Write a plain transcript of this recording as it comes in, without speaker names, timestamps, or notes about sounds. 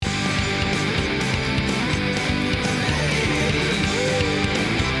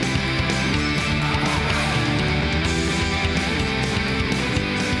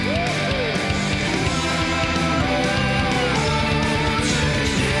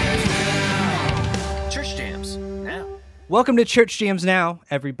Welcome to Church Jams Now,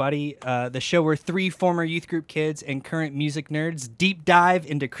 everybody. The show where three former youth group kids and current music nerds deep dive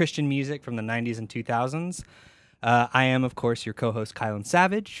into Christian music from the 90s and 2000s. I am, of course, your co-host, Kylan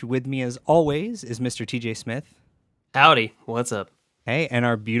Savage. With me, as always, is Mr. TJ Smith. Howdy. What's up? Hey, and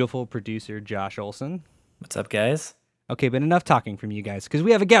our beautiful producer, Josh Olson. What's up, guys? Okay, but enough talking from you guys, because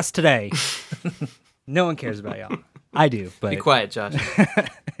we have a guest today. No one cares about y'all. I do, but... Be quiet, Josh.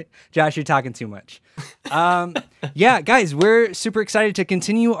 Josh, you're talking too much. Yeah, guys, we're super excited to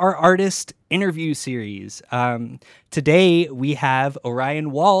continue our artist interview series. Today, we have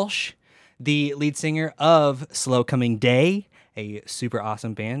Orion Walsh, the lead singer of Slow Coming Day, a super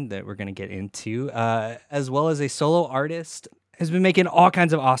awesome band that we're going to get into, as well as a solo artist, has been making all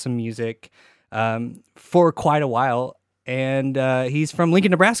kinds of awesome music for quite a while, and he's from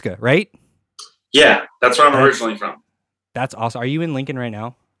Lincoln, Nebraska, right? Yeah, that's where I'm originally from. That's awesome. Are you in Lincoln right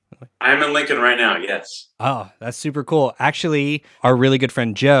now? I'm in Lincoln right now, yes. Oh, that's super cool. Actually, our really good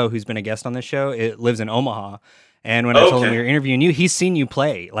friend Joe, who's been a guest on this show, lives in Omaha. And when I told him we were interviewing you, he's seen you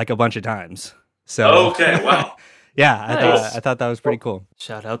play like a bunch of times. So okay, wow. Yeah, Nice. I thought that was pretty cool.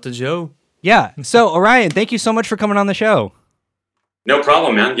 Shout out to Joe. Yeah. So, Orion, thank you so much for coming on the show. No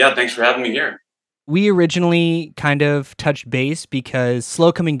problem, man. Yeah, thanks for having me here. We originally kind of touched base because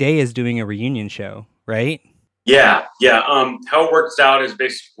Slow Coming Day is doing a reunion show, right? Yeah. How it works out is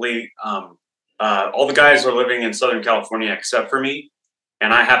basically all the guys are living in Southern California except for me,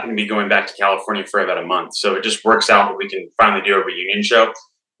 and I happen to be going back to California for about a month. So it just works out that we can finally do a reunion show.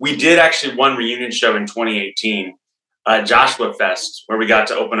 We did actually one reunion show in 2018, Joshua Fest, where we got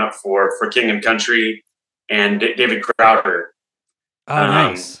to open up for King and Country and David Crowder. Oh,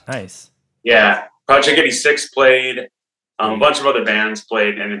 nice. Yeah. Project 86 played, a bunch of other bands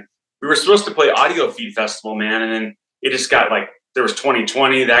played, and we were supposed to play Audio Feed Festival, man, and then it just got there was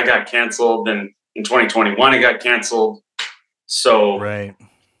 2020, that got canceled, then in 2021 it got canceled. So right.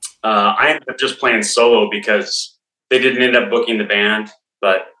 I ended up just playing solo because they didn't end up booking the band,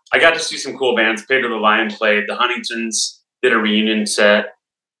 but I got to see some cool bands. Pedro the Lion played, the Huntingtons did a reunion set,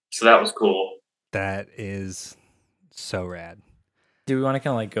 so that was cool. That is so rad. Do we want to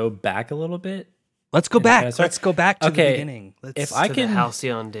kind of go back a little bit? Let's go back. Let's go back to the beginning. If I can, the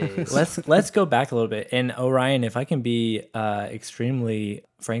halcyon days. let's go back a little bit. And Orion, if I can be extremely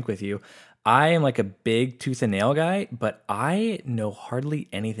frank with you, I am a big Tooth and Nail guy, but I know hardly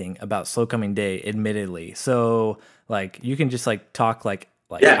anything about Slow Coming Day, admittedly. So you can just talk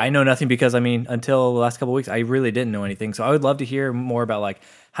I know nothing because until the last couple of weeks I really didn't know anything. So I would love to hear more about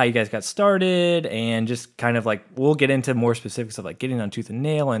how you guys got started and just kind of we'll get into more specifics of getting on Tooth and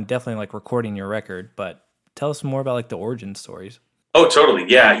Nail and definitely recording your record. But tell us more about the origin stories. Oh, totally.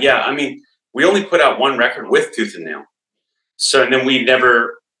 Yeah. We only put out one record with Tooth and Nail. So and then we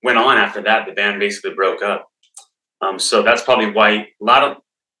never went on after that. The band basically broke up. So that's probably why not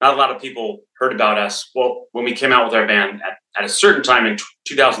a lot of people heard about us. Well, when we came out with our band at a certain time in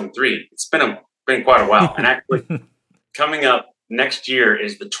 2003, it's been quite a while. And actually coming up next year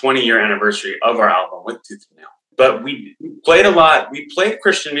is the 20-year anniversary of our album with Tooth and Nail. But we played a lot. We played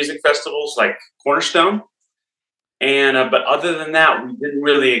Christian music festivals like Cornerstone. And but other than that, we didn't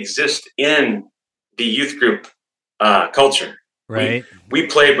really exist in the youth group culture. Right. We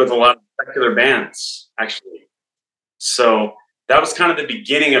played with a lot of secular bands, actually. So that was kind of the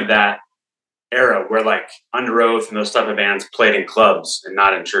beginning of that era where Under Oath and those type of bands played in clubs and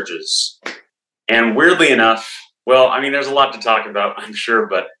not in churches. And weirdly enough, there's a lot to talk about, I'm sure,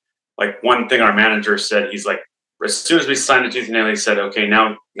 but one thing our manager said, he's as soon as we signed to Tooth and Nail, he said, okay,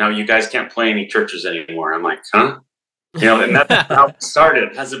 now you guys can't play any churches anymore. I'm huh? And that's how it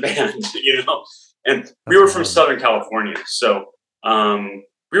started as a band, And we were from Southern California. So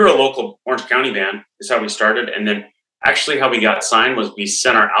we were a local Orange County band is how we started. And then actually how we got signed was we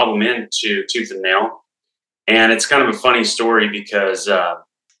sent our album in to Tooth and Nail. And it's kind of a funny story because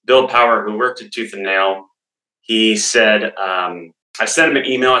Bill Power, who worked at Tooth and Nail, he said, I sent him an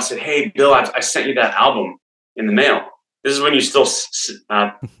email. I said, hey, Bill, I sent you that album in the mail. This is when you still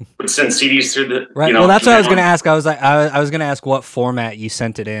would send CDs through the... Right. Well, that's what I was going to ask. I was going to ask what format you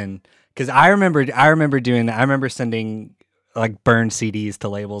sent it in. Because I remember doing that. I remember sending burned CDs to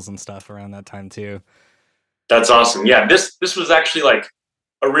labels and stuff around that time too. That's awesome. Yeah, this was actually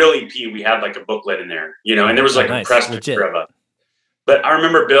a real EP. We had a booklet in there, and there was a press picture of it. But I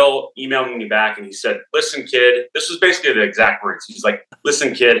remember Bill emailing me back and he said, listen, kid, this was basically the exact words. He's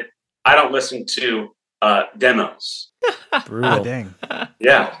listen, kid, I don't listen to demos. Brutal. Oh, dang.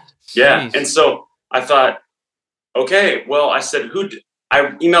 Yeah. Jeez. And so I thought, okay, well, I said, I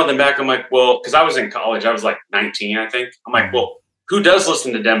emailed him back. I'm well, because I was in college. I was 19, I think. I'm well, who does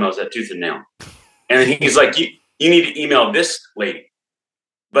listen to demos at Tooth and Nail? And he's you need to email this lady.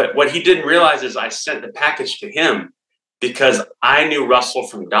 But what he didn't realize is I sent the package to him because I knew Russell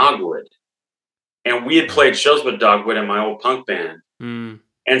from Dogwood. And we had played shows with Dogwood in my old punk band.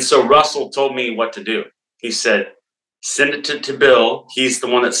 And so Russell told me what to do. He said, send it to Bill. He's the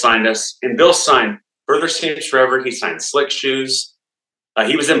one that signed us. And Bill signed Further Seems Forever. He signed Slick Shoes.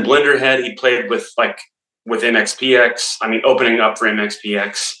 He was in Blenderhead. He played with MXPX. I mean, opening up for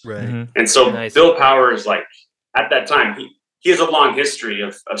MXPX. Right. And so Nice. Bill Power is like, at that time, he has a long history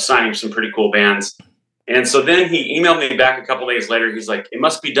of signing some pretty cool bands. And so then he emailed me back a couple days later. He's like, it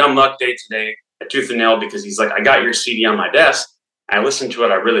must be Dumb Luck Day today at Tooth and Nail, because he's like, I got your CD on my desk. I listened to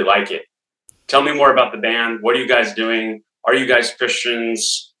it. I really like it. Tell me more about the band. What are you guys doing? Are you guys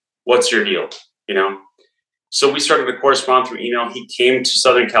Christians? What's your deal? You know? So we started to correspond through email. He came to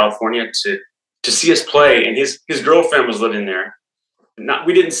Southern California to see us play, and his girlfriend was living there.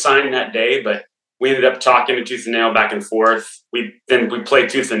 We didn't sign that day, but we ended up talking to Tooth and Nail back and forth. We played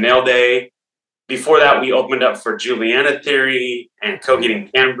Tooth and Nail Day. Before that, we opened up for Juliana Theory and Coheed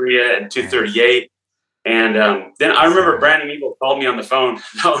and Cambria and 238. And then I remember Brandon Eagle called me on the phone,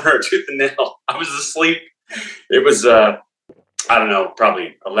 the owner of Tooth and Nail. I was asleep. It was, I don't know,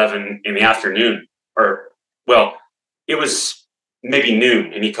 probably 11 in the afternoon. It was maybe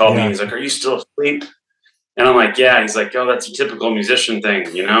noon. And he called me. He's like, are you still asleep? And I'm like, yeah. He's like, oh, that's a typical musician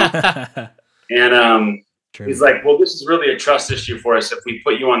thing, you know? And he's like, well, this is really a trust issue for us if we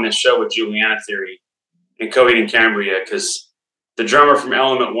put you on this show with Juliana Theory and Coheed and Cambria, because the drummer from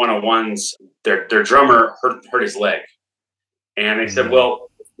Element 101's, their drummer hurt his leg. And they said, well,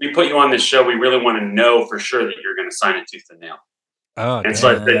 if we put you on this show, we really want to know for sure that you're going to sign a Tooth and Nail. Oh, and so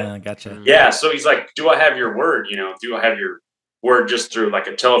I said, gotcha. Yeah. So he's like, do I have your word? You know, do I have your word just through like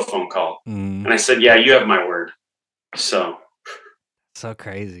a telephone call? And I said, yeah, you have my word. So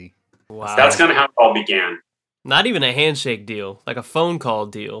crazy. Wow. That's kind of how it all began. Not even a handshake deal, like a phone call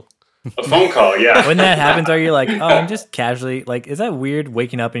deal. A phone call, yeah. When that happens, are you like, oh, I'm just casually like, is that weird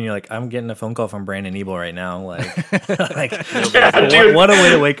waking up and you're like, I'm getting a phone call from Brandon Ebel right now? Like, Dude. what a way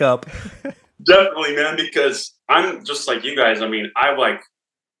to wake up. Definitely, man, because I'm just like you guys. I mean, I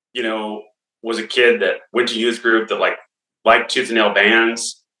was a kid that went to youth group that liked Tooth and Nail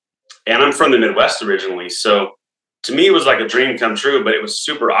bands. And I'm from the Midwest originally. So to me, it was like a dream come true, but it was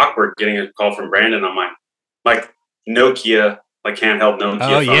super awkward getting a call from Brandon on my Nokia, like handheld Nokia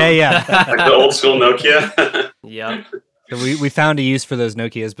phone. Yeah. Like the old school Nokia. Yep. So we found a use for those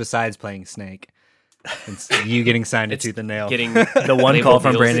Nokias besides playing Snake. It's you getting signed to Tooth and Nail. Getting The one label call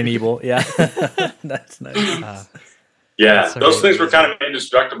from deals. Brandon Ebel. Yeah. That's nice. Yeah, That's those so things were amazing. kind of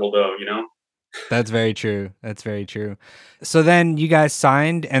indestructible, though, you know? That's very true. So then you guys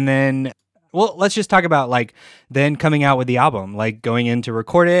signed, and then, well, let's just talk about then coming out with the album, going in to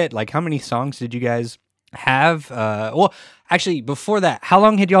record it. How many songs did you guys have? Well, actually, before that, how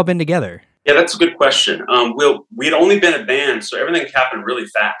long had y'all been together? Yeah, that's a good question. We'd only been a band, so everything happened really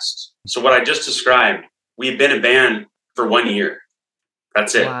fast. So what I just described, we had been a band for 1 year.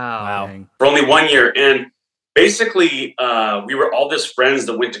 That's it. Wow. Dang. For only 1 year. And basically, we were all just friends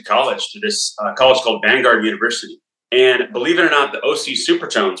that went to college, to this college called Vanguard University. And believe it or not, the OC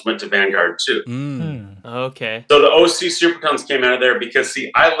Supertones went to Vanguard too. Okay. So the OC Supertones came out of there because,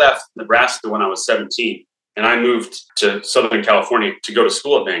 see, I left Nebraska when I was 17, and I moved to Southern California to go to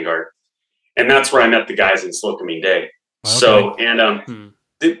school at Vanguard. And that's where I met the guys in Slow Coming Day. Okay. So, and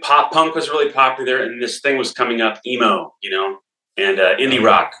the pop punk was really popular, and this thing was coming up, emo, you know, and indie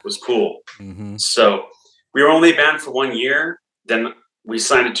rock was cool. Mm-hmm. So we were only a band for 1 year. Then we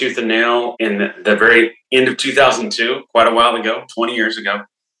signed to Tooth and Nail in the very end of 2002, quite a while ago, 20 years ago.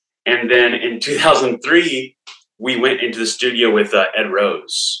 And then in 2003, we went into the studio with Ed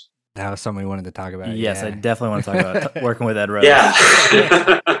Rose. That was something we wanted to talk about. Yes, yeah. I definitely want to talk about working with Ed Rose. Yeah.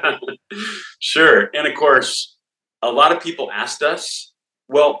 Sure. And of course, a lot of people asked us,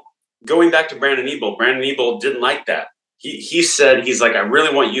 well, going back to Brandon Ebel didn't like that. He said, he's like, I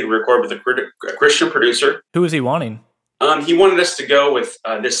really want you to record with a Christian producer. Who was he wanting? He wanted us to go with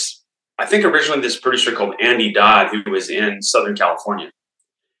I think originally this producer called Andy Dodd, who was in Southern California.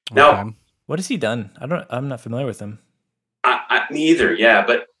 Now, Okay. What has he done? I'm not familiar with him. me either, yeah.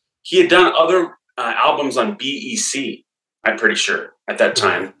 But he had done other albums on BEC, I'm pretty sure, at that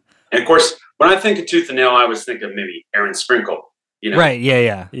time. And of course, when I think of Tooth and Nail, I always think of maybe Aaron Sprinkle. You know? Right,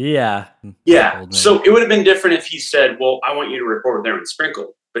 yeah. Yeah. Yeah. Old man. So it would have been different if he said, well, I want you to record with Aaron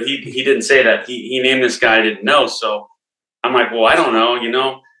Sprinkle. But he didn't say that. He named this guy I didn't know. So I'm like, well, I don't know, you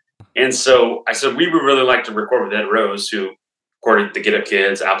know? And so I said, we would really like to record with Ed Rose, who recorded the Get Up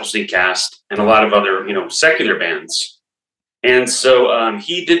Kids, Appleseed Cast, and a lot of other, you know, secular bands. And so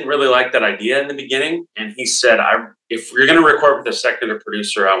he didn't really like that idea in the beginning. And he said, if you're going to record with a secular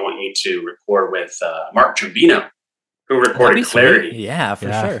producer, I want you to record with Mark Trombino, who recorded Clarity. Yeah,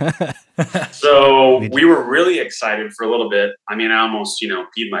 for sure. So we were really excited for a little bit. I mean, I almost,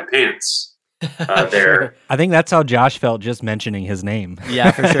 peed my pants there. I think that's how Josh felt just mentioning his name.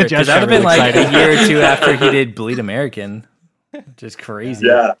 Yeah, for sure. Because that would have been like a year or two after he did Bleed American. Just crazy.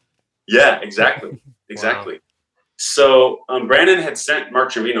 Yeah, exactly. Wow. So Brandon had sent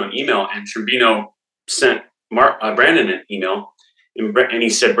Mark Trombino an email, and Trombino sent Brandon an email, and he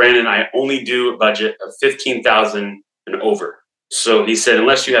said, Brandon, I only do a budget of $15,000 and over. So he said,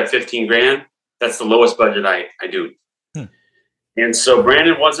 unless you have $15,000, that's the lowest budget I do. And so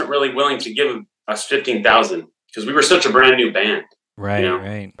Brandon wasn't really willing to give us $15,000 because we were such a brand new band.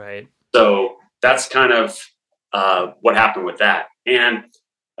 Right. So that's kind of what happened with that. And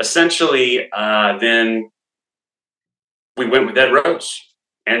essentially, then we went with Ed Rose.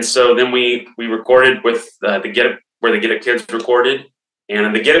 And so then we recorded with the Get Up Kids recorded.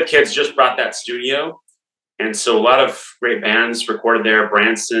 And the Get Up Kids just brought that studio. And so a lot of great bands recorded there.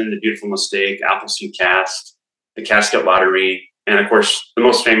 Branson, The Beautiful Mistake, Appleseed Cast, The Casket Lottery, and of course, the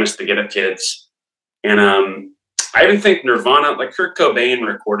most famous, The Get Up Kids. And I even think Nirvana, like Kurt Cobain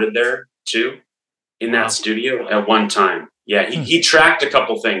recorded there too, in that studio at one time. Yeah, he tracked a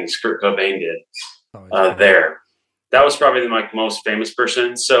couple things Kurt Cobain did there. That was probably the most famous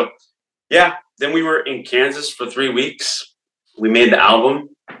person. So yeah, then we were in Kansas for 3 weeks. We made the album,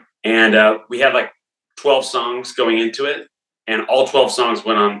 and we had like 12 songs going into it, and all 12 songs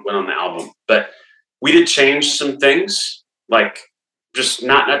went on the album. But we did change some things, like just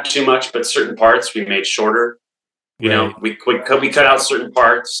not too much, but certain parts we made shorter. You know, we cut out certain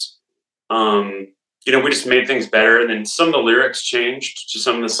parts. We just made things better. And then some of the lyrics changed to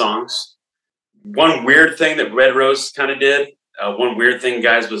some of the songs. One weird thing that Red Rose kind of did,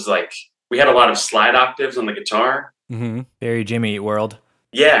 guys, was like we had a lot of slide octaves on the guitar. Mm-hmm. Very Jimmy Eat World.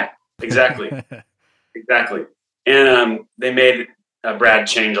 Yeah, exactly. Exactly. And they made Brad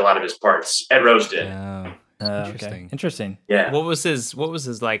change a lot of his parts. Ed Rose did. Interesting. Yeah. What was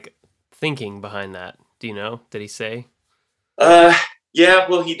his like thinking behind that? Do you know? Did he say? Yeah,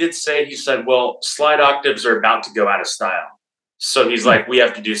 well, he said, well, slide octaves are about to go out of style. So he's like, we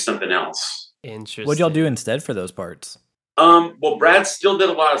have to do something else. Interesting. What'd y'all do instead for those parts? Well, Brad still did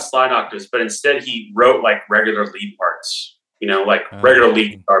a lot of slide octaves, but instead he wrote like regular lead parts, regular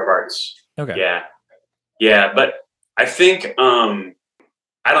lead guitar parts. Okay. Yeah. Yeah. But I think, I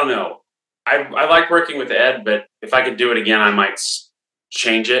don't know. I like working with Ed, but if I could do it again, I might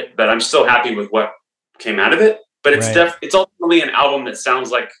change it, but I'm still happy with what came out of it. But it's ultimately an album that sounds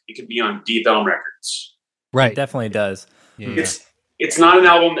like it could be on Deep Elm Records. Right. It definitely does. Yeah. It's not an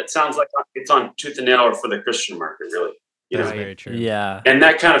album that sounds like it's on Tooth and Nail or for the Christian market, really. That's very true. Yeah. And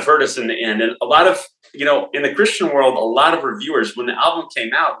that kind of hurt us in the end. And a lot of, in the Christian world, a lot of reviewers, when the album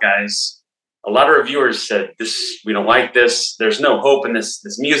came out, guys, a lot of reviewers said, we don't like this. There's no hope in this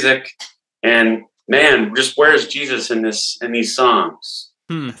music. And man, just where's Jesus in these songs?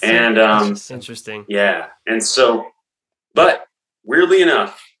 And interesting. Yeah. And so, but weirdly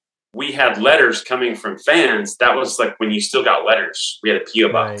enough, we had letters coming from fans. That was like when you still got letters. We had a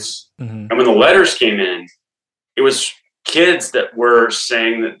PO box. Right. Mm-hmm. And when the letters came in, it was kids that were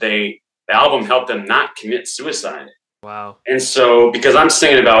saying that the album helped them not commit suicide. Wow. And so, because I'm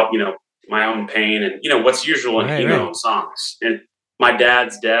singing about, my own pain and, what's usual in emo songs and my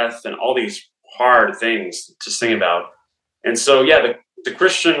dad's death and all these hard things to sing about. And so, yeah, the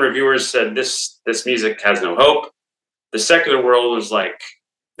Christian reviewers said this music has no hope. The secular world was like,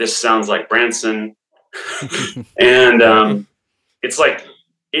 this sounds like Branson. And it's like,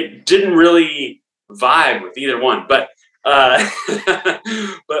 it didn't really vibe with either one. But but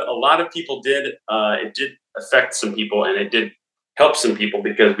a lot of people did. It did affect some people, and it did help some people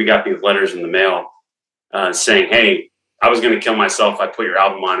because we got these letters in the mail saying, hey, I was going to kill myself. I put your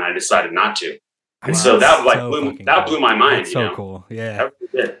album on and I decided not to. And so that blew my mind. That's so cool. Yeah. That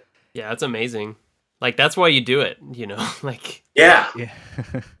really did. Yeah, that's amazing. Like, that's why you do it, like. Yeah.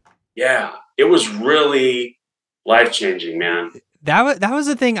 Yeah. It was really life-changing, man. That was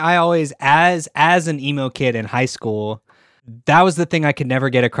the thing I always, as an emo kid in high school, that was the thing I could never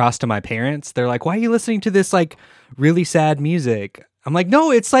get across to my parents. They're like, why are you listening to this like really sad music? I'm like,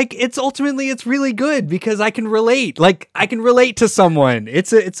 no, it's ultimately it's really good because I can relate. Like I can relate to someone.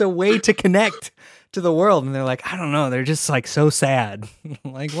 It's a way to connect to the world. And they're like, I don't know, they're just like so sad.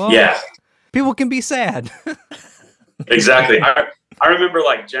 I'm like, well, yeah, people can be sad. Exactly. I remember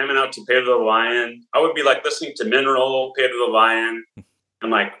like jamming out to Pedro the Lion. I would be like listening to Mineral, Pedro the Lion,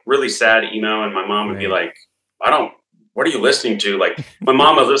 and like really sad emo. And my mom would be like, I don't what are you listening to? Like my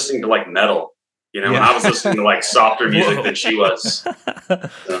mom was listening to like metal, and I was listening to like softer music than she was.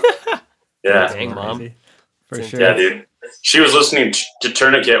 So, yeah. Dang, Mom. For sure. Yeah, dude. She was listening to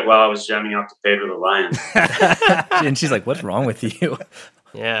Tourniquet while I was jamming out to Pedro the Lion. And she's like, "What's wrong with you?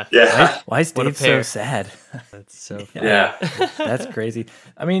 Yeah. Yeah. Why is What a Dave so pair. sad?" That's so funny. Yeah. That's crazy.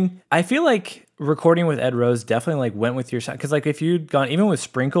 I mean, I feel like recording with Ed Rose definitely like went with your sound, because like if you'd gone even with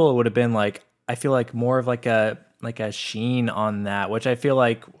Sprinkle, it would have been like, I feel like more of like a sheen on that, which I feel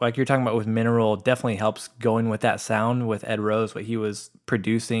like you're talking about with Mineral definitely helps going with that sound with Ed Rose, what he was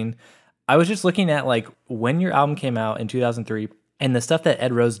producing. I was just looking at like when your album came out in 2003 and the stuff that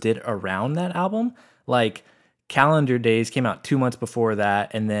Ed Rose did around that album, like Calendar Days came out 2 months before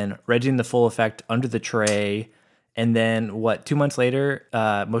that, and then Reggie and the Full Effect, Under the Tray, and then 2 months later,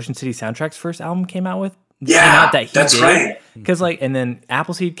 Motion City Soundtrack's first album came out Yeah, that he that's did. right. Because like, and then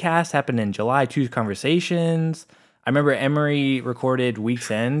Appleseed Cast happened in July. Two Conversations. I remember Emery recorded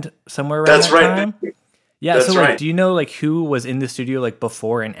Week's End somewhere around That's that right. time. Yeah, That's so like, right. do you know like who was in the studio like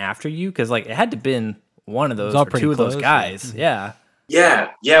before and after you? Because like it had to been one of those all or pretty two of those close, guys. Yeah. Yeah.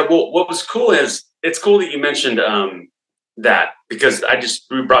 Well, what was cool is it's cool that you mentioned that, because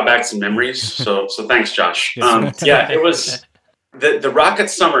we brought back some memories. So thanks, Josh. It was the Rocket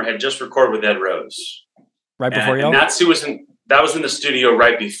Summer had just recorded with Ed Rose. Right before y'all. And that was in the studio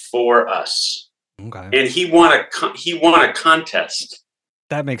right before us. Okay. And he won a contest.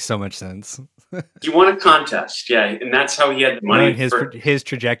 That makes so much sense. He won a contest, yeah, and that's how he had the money. Knowing his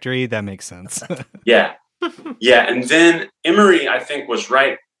trajectory, that makes sense. Yeah, and then Emery, I think, was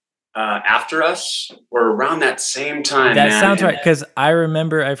right after us or around that same time. That man. sounds And- right, because I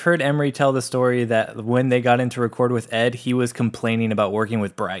remember I've heard Emery tell the story that when they got into record with Ed, he was complaining about working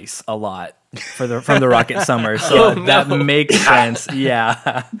with Bryce a lot from the Rocket Summer. So that makes sense.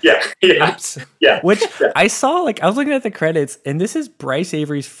 Yeah. Yeah. Which I saw, like, I was looking at the credits, and this is Bryce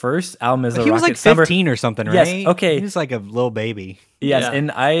Avery's first album as a He was Rocket like Summer. 15 or something, right? Yes, okay. He was like a little baby. Yes, Yeah. and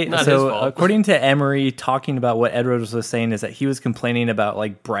Not his fault. according to Emery talking about what Ed Rose was saying is that he was complaining about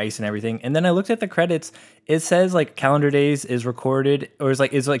like Bryce and everything. And then I looked at the credits. It says like Calendar Days is recorded or is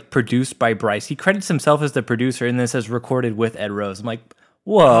like produced by Bryce. He credits himself as the producer, and then it says recorded with Ed Rose. I'm like,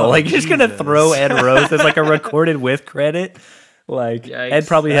 whoa, like you're just gonna Jesus. throw Ed Rose as like a recorded with credit? Like Yikes. Ed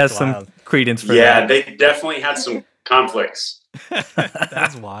probably has some wild. credence for Yeah, that. they definitely had some conflicts.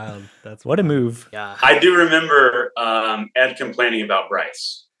 That's wild. That's What a move. Yeah. I do remember Ed complaining about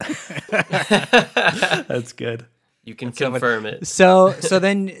Bryce. That's good. You can so much- confirm it. So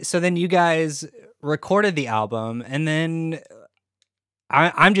then you guys recorded the album, and then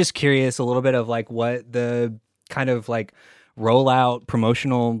I'm just curious a little bit of like what the kind of like rollout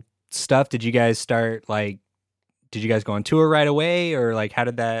promotional stuff did you guys start like? Did you guys go on tour right away, or like how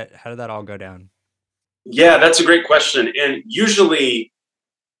did that all go down? Yeah, that's a great question. And usually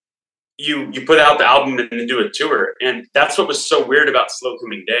you put out the album and then do a tour. And that's what was so weird about Slow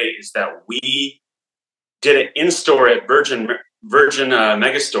Coming Day is that we did an in-store at Virgin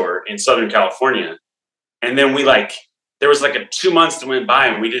Megastore in Southern California. And then there was like a 2 months that went by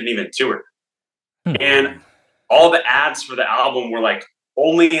and we didn't even tour. And all the ads for the album were like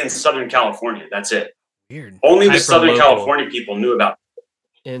only in Southern California. That's it. Weird. Only the Hyper Southern local. California people knew about it.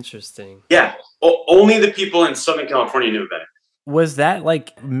 Interesting. Yeah. Only the people in Southern California knew about it. Was that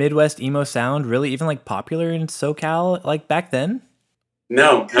like Midwest emo sound really even like popular in SoCal like back then?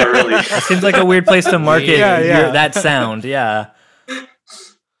 No, not really. Seems like a weird place to market Yeah. that sound. Yeah.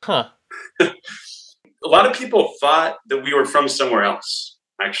 Huh. A lot of people thought that we were from somewhere else,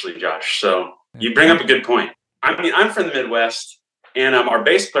 actually, Josh. So you bring up a good point. I mean, I'm from the Midwest, and our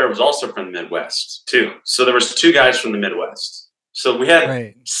bass player was also from the Midwest, too. So there was two guys from the Midwest. So we had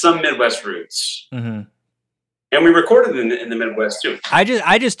Right. some Midwest roots. Mm-hmm. And we recorded in the Midwest, too. I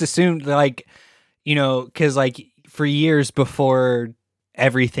just assumed like, because like for years before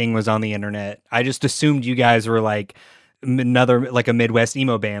everything was on the internet, I just assumed you guys were like another like a Midwest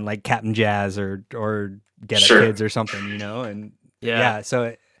emo band like Captain Jazz or Get Up Sure. Kids or something, and Yeah.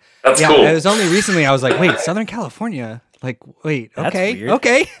 so That's yeah, cool. it was only recently I was like, wait, Southern California, like wait, That's okay, weird.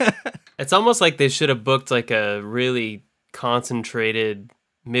 okay. It's almost like they should have booked like a really concentrated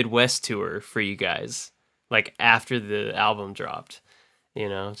Midwest tour for you guys, like after the album dropped.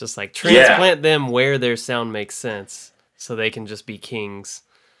 Just like transplant them where their sound makes sense so they can just be kings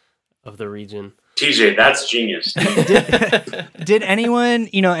of the region. TJ, that's genius. Did anyone,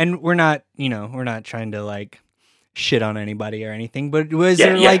 and we're not trying to like shit on anybody or anything, but was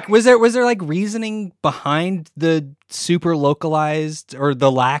there like reasoning behind the super localized or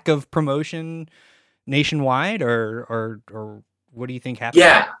the lack of promotion nationwide or what do you think happened?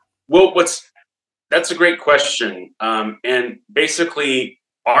 Yeah. Well, That's a great question. And basically,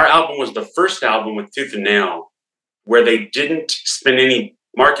 our album was the first album with Tooth and Nail where they didn't spend any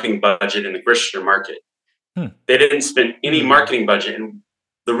marketing budget in the Christian market. They didn't spend any marketing budget. And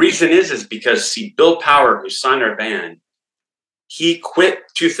the reason is because, see, Bill Power, who signed our band, he quit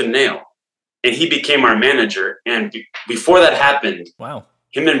Tooth and Nail and he became our manager. And before that happened, wow,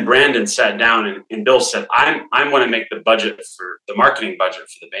 him and Brandon sat down and Bill said, I want to make the budget for the marketing budget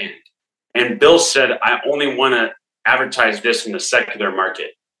for the band. And Bill said, I only want to advertise this in the secular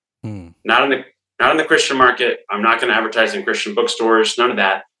market, not in the Christian market. I'm not going to advertise in Christian bookstores, none of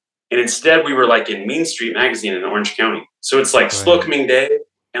that. And instead, we were like in Mean Street Magazine in Orange County. So it's like Slow Coming Day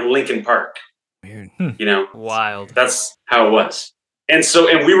and Lincoln Park. Weird. You know, Wild. That's how it was. And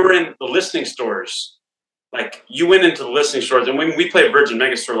we were in the listening stores. Like, you went into the listening stores, and when we played Virgin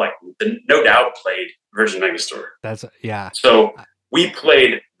Megastore, like No Doubt played Virgin Megastore. So we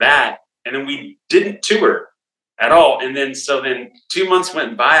played that, and then we didn't tour at all. And then 2 months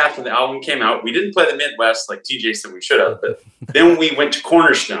went by after the album came out. We didn't play the Midwest like TJ said we should have, but then we went to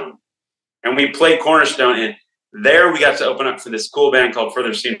Cornerstone, and we played Cornerstone, and there we got to open up for this cool band called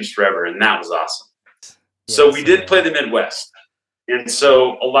Further Seems Forever, and that was awesome. So we did play the Midwest, and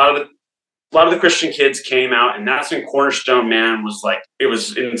so a lot of the Christian kids came out, and that's when Cornerstone, man, was like, it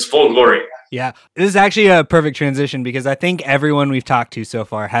was in its full glory. Yeah, this is actually a perfect transition because I think everyone we've talked to so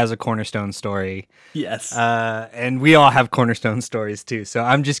far has a Cornerstone story. Yes. And we all have Cornerstone stories too. So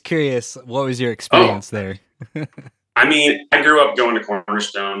I'm just curious, what was your experience there? I mean, I grew up going to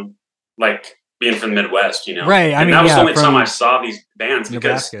Cornerstone, like being from the Midwest, you know? Right. And that was the only time I saw these bands.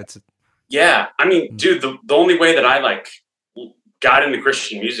 Nebraska. Yeah. I mean, dude, the only way that I like got into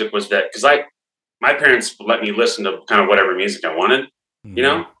Christian music was that because my parents let me listen to kind of whatever music I wanted, you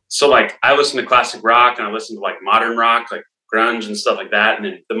know? So like I listened to classic rock and I listened to like modern rock, like grunge and stuff like that. And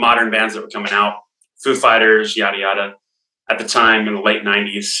then the modern bands that were coming out, Foo Fighters, yada, yada, at the time in the late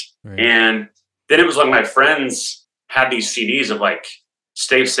 90s. Right. And then it was like my friends had these CDs of like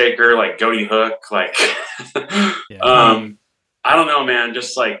Stave Saker, like Goaty Hook, like, I don't know, man,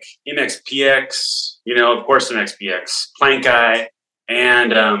 just like MXPX, you know, of course MXPX, Plank Eye,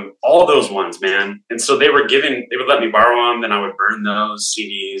 and all those ones, man. And so they would let me borrow them, then I would burn those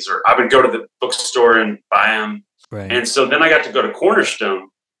CDs, or I would go to the bookstore and buy them. Right. And so then I got to go to Cornerstone.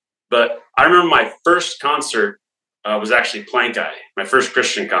 But I remember my first concert was actually Plank Eye. My first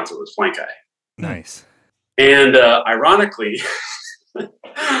Christian concert was Plank Eye. Nice. And ironically,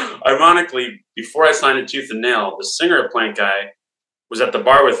 before I signed to Tooth and Nail, the singer of Plank Eye was at the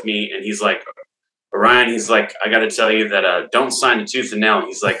bar with me, and he's like, Orion, he's like, I got to tell you that don't sign to Tooth and Nail.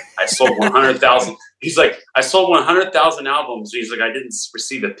 He's like, I sold 100,000. He's like, I sold 100,000 albums. He's like, I didn't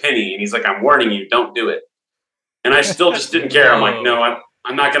receive a penny. And he's like, I'm warning you, don't do it. And I still just didn't care. I'm like, no,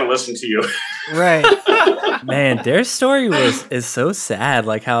 I'm not going to listen to you. Right. Man, their story is so sad.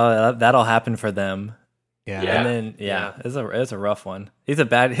 Like how that all happened for them. Yeah. And then it's a rough one. He's a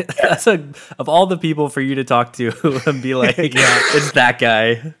bad. That's of all the people for you to talk to and be like, it's that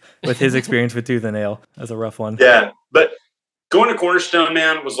guy with his experience with Tooth and Nail. That's a rough one. Yeah, but going to Cornerstone,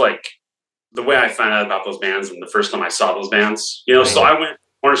 man, was like the way I found out about those bands and the first time I saw those bands. You know, so I went to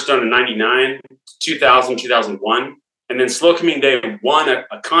Cornerstone in 99, 2000, 2001, and then Slow Coming Day won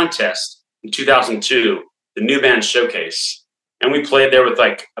a contest in 2002, the New Band Showcase. And we played there with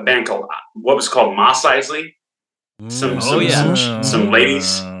like a band called what was called Moss Isley, some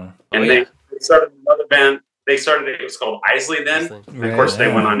ladies, and they started another band. It was called Isley then, and of course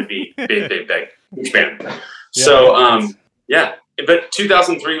they went on to be big huge band. But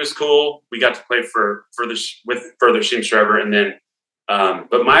 2003 was cool. We got to play with Further Seems Forever, and then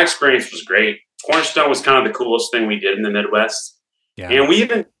but my experience was great. Cornerstone was kind of the coolest thing we did in the Midwest, and we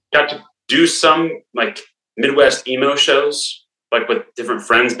even got to do some like Midwest emo shows. Like with different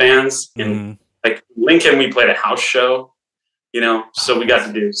friends bands and like Lincoln, we played a house show, you know, so we got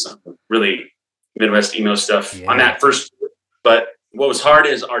to do some really Midwest emo stuff on that first tour. But what was hard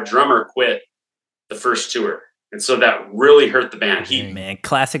is our drummer quit the first tour. And so that really hurt the band. Man,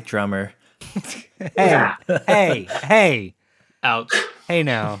 classic drummer. Hey. Ouch. Hey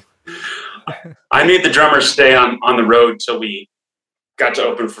now. I made the drummer stay on the road till we got to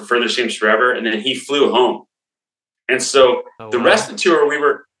open for Further Seems Forever. And then he flew home. And so the rest of the tour, we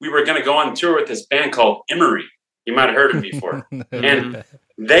were going to go on tour with this band called Emery. You might have heard of it before. And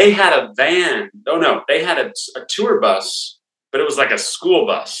they had a van. Oh, no, they had a tour bus, but it was like a school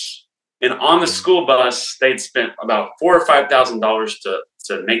bus. And on the school bus, they'd spent about $4,000 or $5,000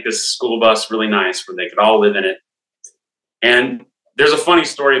 to make this school bus really nice where they could all live in it. And there's a funny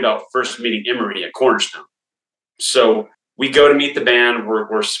story about first meeting Emery at Cornerstone. So we go to meet the band.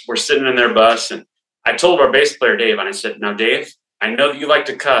 We're sitting in their bus, and I told our bass player Dave, and I said, "Now, Dave, I know that you like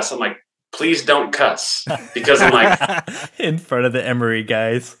to cuss. I'm like, please don't cuss," because I'm like, in front of the Emery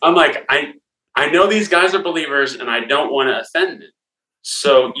guys. I know these guys are believers, and I don't want to offend them.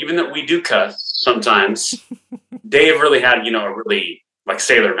 So even that we do cuss sometimes, Dave really had, a really like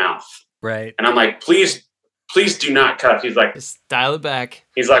sailor mouth, Right. and I'm like, please do not cuss. He's like, Just dial it back.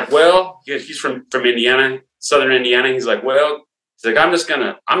 he's like, well, he's from Indiana, Southern Indiana. He's like, well. He's like, I'm just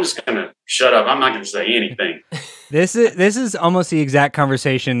gonna shut up. I'm not gonna say anything. This is almost the exact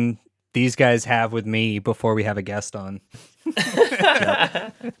conversation these guys have with me before we have a guest on.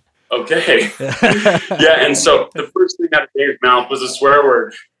 Okay. Yeah, and so the first thing out of Dave's mouth was a swear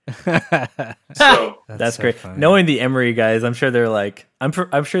word. So that's so great. funny. Knowing the Emery guys, I'm sure they're like, I'm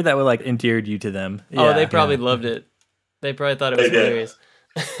sure that would like endeared you to them. Oh, they probably loved it. They probably thought it was They did. hilarious.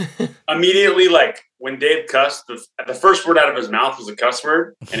 Immediately, like when Dave cussed, the first word out of his mouth was a cuss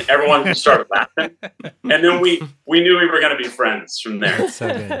word, and everyone started laughing. And then we knew we were going to be friends from there. So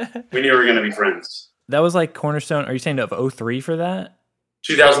good. We knew we were going to be friends. That was like Cornerstone. Are you saying of 03 for that?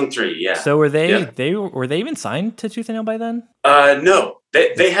 2003, yeah. So were they? Yeah. Were they even signed to Tooth and Nail by then? No,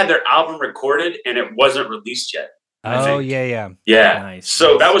 they had their album recorded and it wasn't released yet. I Oh think. yeah. Yeah. Nice.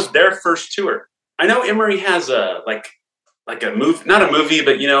 So that was their first tour. I know Emery has a like a movie, not a movie,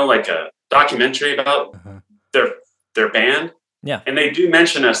 but like a documentary about their band. Yeah. And they do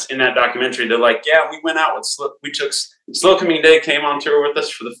mention us in that documentary. They're like, yeah, we went out with Slow Coming Day came on tour with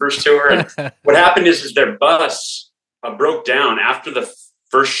us for the first tour. And what happened is their bus broke down after the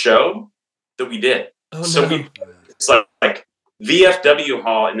first show that we did. Oh, So no. it's like VFW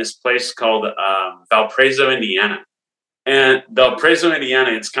Hall in this place called Valparaiso, Indiana. And Valparaiso,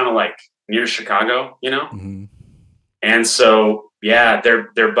 Indiana, it's kind of like near Chicago, Mhm. And so, yeah,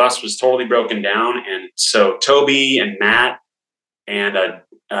 their bus was totally broken down. And so Toby and Matt and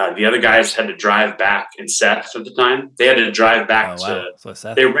the other guys had to drive back, and Seth at the time, they had to drive back So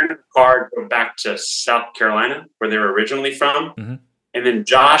Seth. they rented a car to go back to South Carolina, where they were originally from. Mhm. And then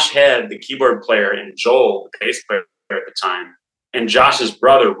Josh Head, the keyboard player, and Joel, the bass player at the time, and Josh's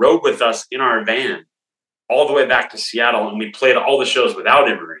brother rode with us in our van all the way back to Seattle, and we played all the shows without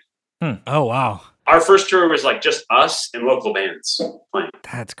Emery. Oh wow, Our first tour was like just us and local bands playing.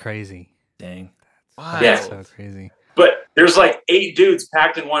 that's crazy. Dang. Wow. Yeah. That's so crazy. But there's like 8 dudes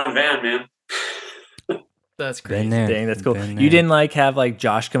packed in one van, man. That's crazy. Been there. Dang, that's cool. Been You there. didn't like have like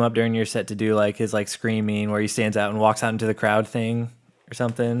Josh come up during your set to do like his like screaming where he stands out and walks out into the crowd thing or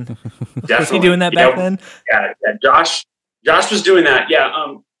something? Definitely. Was he doing that back then? Yeah. Josh was doing that. Yeah.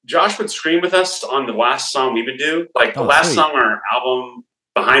 Josh would scream with us on the last song we would do. Like the last sweet. song on our album,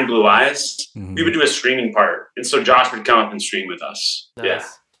 Behind Blue Eyes, Mhm. we would do a screaming part. And so Josh would come up and scream with us.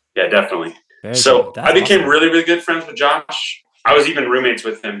 Nice. Yeah, definitely. Very So cool. That's I became awesome. really, really good friends with Josh. I was even roommates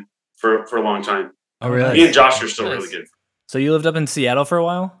with him for a long time. Oh really? Me and Josh are still Nice. really good. So you lived up in Seattle for a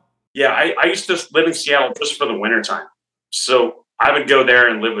while? Yeah, I used to live in Seattle just for the wintertime. So I would go there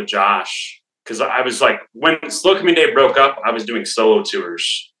and live with Josh because I was like, when Slow Coming Day broke up, I was doing solo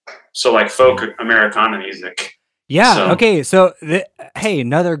tours. So like folk Americana music. Yeah. So- Okay. So, hey,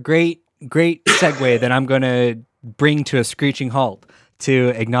 another great segue that I'm going to bring to a screeching halt to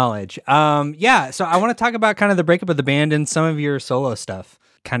acknowledge. Yeah. So I want to talk about kind of the breakup of the band and some of your solo stuff,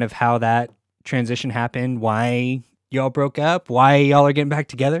 kind of how that transition happened, why y'all broke up, why y'all are getting back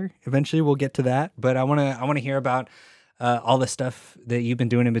together. Eventually, we'll get to that. But I want to hear about all the stuff that you've been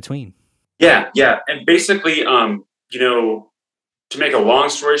doing in between. Yeah. And basically, to make a long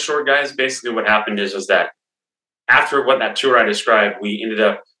story short, guys, basically what happened is that after that tour I described, we ended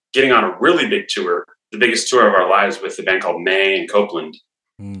up getting on a really big tour, the biggest tour of our lives with a band called May and Copeland.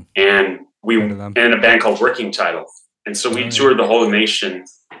 Mm. And Heard of them. and a band called Working Title. And so we Oh, yeah. toured the whole nation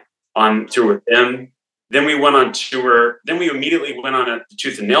on tour with them. Then we went on tour. Then we immediately went on a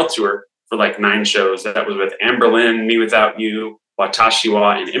Tooth and Nail tour for like 9 shows. That was with Amberlin, Me Without You,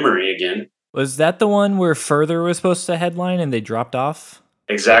 Watashiwa, and Emery again. Was that the one where Further was supposed to headline and they dropped off?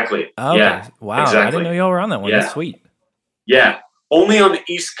 Exactly. Oh, Yeah. okay. Wow. I exactly. didn't know y'all were on that one. Yeah. That's sweet. Yeah. Only on the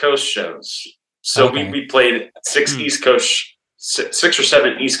East Coast shows. So Okay. we played 6 or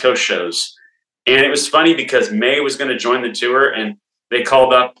 7 East Coast shows. And it was funny because May was going to join the tour and they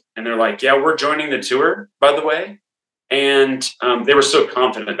called up and they're like, yeah, we're joining the tour, by the way. And they were so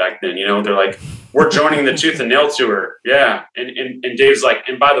confident back then, they're like, we're joining the Tooth and Nail tour. Yeah. And Dave's like,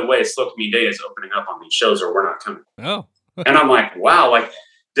 and by the way, Slow Coming Day is opening up on these shows or we're not coming. Oh. And I'm like, wow, like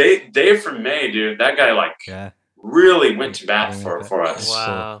Dave from May, dude, that guy like Yeah. really went to bat for us.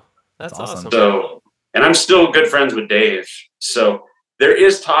 Wow. That's That's awesome. awesome. So, and I'm still good friends with Dave. So there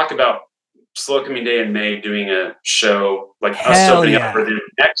is talk about Slow Coming Day in May doing a show, like us Hell opening yeah. up for them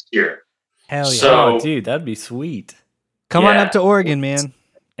next year. Hell yeah. So, Oh, dude, that'd be sweet. Come on Yeah. up to Oregon, man.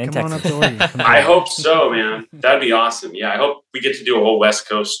 And Come on up Texas. to Oregon. Come on. I hope so, man. That'd be awesome. Yeah, I hope we get to do a whole West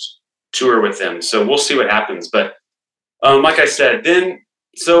Coast tour with them. So we'll see what happens. But like I said, then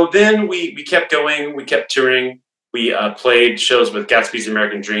we kept going. We kept touring. We played shows with Gatsby's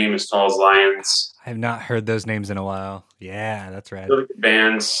American Dream, As Tall as Lions. I have not heard those names in a while. Yeah, that's right. Really good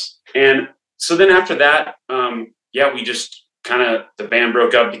bands. And so then after that, we just kind of, the band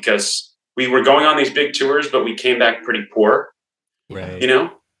broke up because we were going on these big tours, but we came back pretty poor. Right. You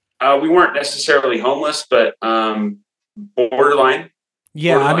know, we weren't necessarily homeless, but borderline.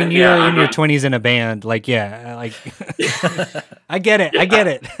 Yeah, I mean, Borderline. you're Yeah, in your I'm 20s in a band. Like, yeah, like, I get it. I get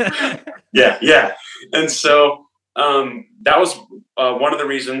it. Yeah. And so that was one of the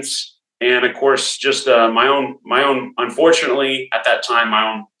reasons. And of course, just my own, unfortunately, at that time,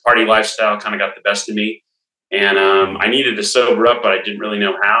 my own party lifestyle kind of got the best of me. And I needed to sober up, but I didn't really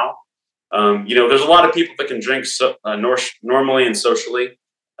know how. There's a lot of people that can drink normally and socially.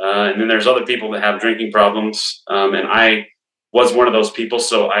 And then there's other people that have drinking problems. And I was one of those people.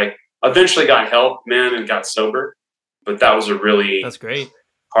 So I eventually got help, man, and got sober. But that was a really That's great.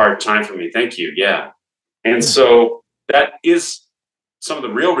 hard time for me. Thank you. Yeah. And so that is some of the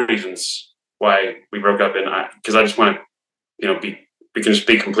real reasons why we broke up. And because I just want to, we can just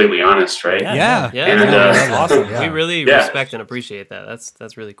be completely honest, right? Yeah. Yeah, And, that's awesome. We really Yeah. respect and appreciate that.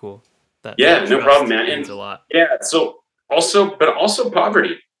 That's really cool. That Yeah, no trust problem, man. means And- a lot. Yeah. So also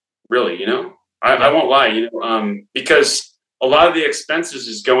poverty, really, I won't lie, because a lot of the expenses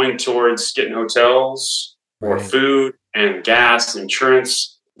is going towards getting hotels or Right. food and gas,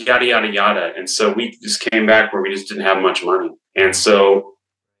 insurance, yada, yada, yada. And so we just came back where we just didn't have much money. And so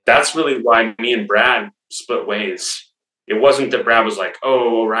that's really why me and Brad split ways. It wasn't that Brad was like,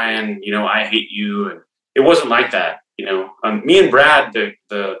 "Oh, Ryan, I hate you." And it wasn't like that. Me and Brad,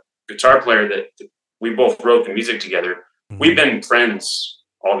 the guitar player that we both wrote the music together, we've been friends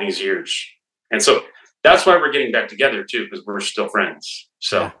all these years. And so that's why we're getting back together too, because we're still friends.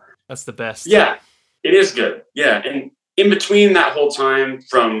 So Yeah. That's the best. yeah, it is good. Yeah. And in between that whole time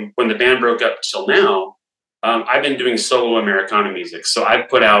from when the band broke up till now, I've been doing solo Americana music. So I've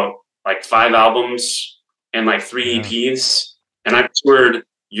put out like 5 albums and like 3 Yeah. EPs, and I've toured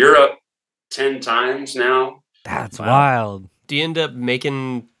Europe 10 times now. That's Wow. wild. Do you end up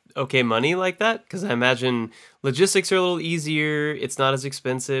making okay money like that? Because I imagine logistics are a little easier. It's not as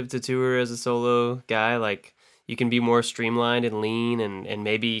expensive to tour as a solo guy. Like you can be more streamlined and lean and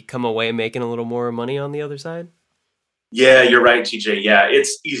maybe come away making a little more money on the other side. Yeah, you're right, TJ. Yeah,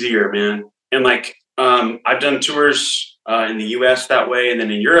 it's easier, man. And like, I've done tours in the US that way. And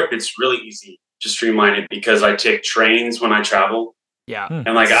then in Europe, it's really easy to streamline it because I take trains when I travel. Yeah.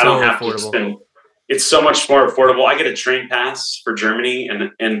 And like, I So don't have to affordable. spend, it's so much more affordable. I get a train pass for Germany,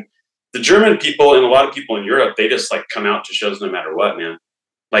 and the German people and a lot of people in Europe, they just like come out to shows no matter what, man.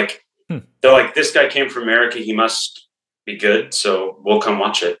 Like, they're like, this guy came from America. He must be good. So we'll come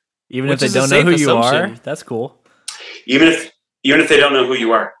watch it. Even Which if they is a don't know safe who you are, assumption. that's cool. Even if they don't know who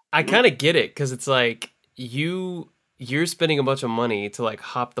you are. I kind of get it because it's like you're spending a bunch of money to like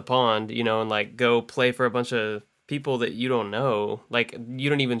hop the pond, and like go play for a bunch of people that you don't know. Like you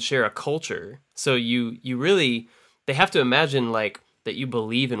don't even share a culture. So you really, they have to imagine like that you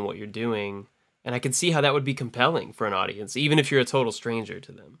believe in what you're doing. And I can see how that would be compelling for an audience, even if you're a total stranger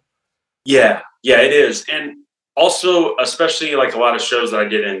to them. Yeah, it is. And also, especially like a lot of shows that I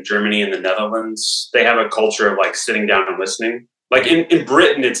did in Germany and the Netherlands, they have a culture of like sitting down and listening. Like in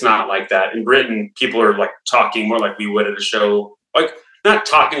Britain, it's not like that. In Britain, people are like talking more like we would at a show, like not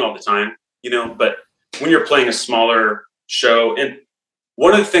talking all the time, but when you're playing a smaller show. And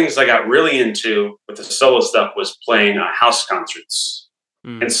one of the things I got really into with the solo stuff was playing house concerts.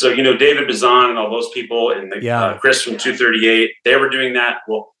 And so, David Bazan and all those people and Chris from 238, they were doing that.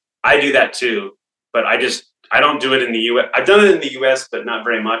 Well, I do that too, but I don't do it in the U.S. I've done it in the U.S., but not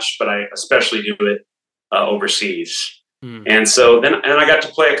very much, but I especially do it overseas. And so then I got to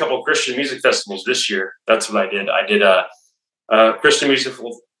play a couple of Christian music festivals this year. That's what I did. I did a Christian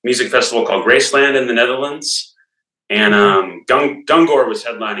music festival called Graceland in the Netherlands. And Gungor was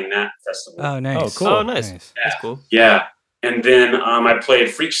headlining that festival. Oh, nice. Oh, cool. Oh, nice. That's cool. Yeah. And then I played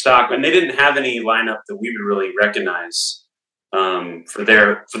Freakstock, and they didn't have any lineup that we would really recognize for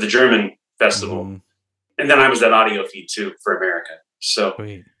the German festival. And then I was at Audio Feed too for America. So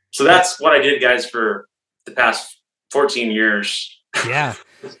Sweet. so that's what I did, guys, for the past 14 years. Yeah.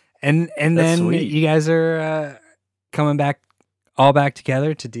 And That's then sweet. you guys are coming back all back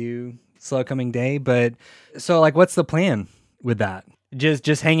together to do Slow Coming Day. But so like, what's the plan with that?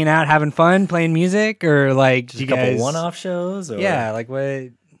 Just hanging out, having fun, playing music, or like Just you a couple guys one-off shows? Or? Yeah, like what?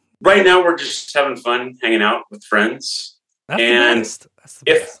 Right now, we're just having fun, hanging out with friends. That's And the best. That's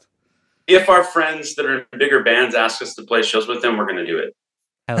the if- best. If our friends that are in bigger bands ask us to play shows with them, we're going to do it.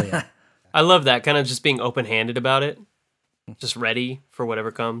 Hell yeah. I love that, kind of just being open-handed about it. Just ready for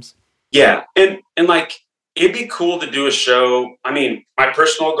whatever comes. Yeah, and like it'd be cool to do a show. I mean, my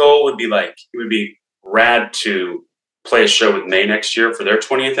personal goal would be like it would be rad to play a show with May next year for their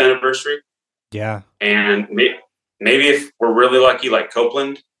 20th anniversary, Yeah. and maybe if we're really lucky, like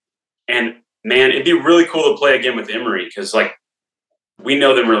Copeland. And man, it'd be really cool to play again with Emery because like we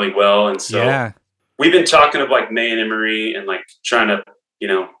know them really well, and so Yeah. we've been talking of like May and Emery and like trying to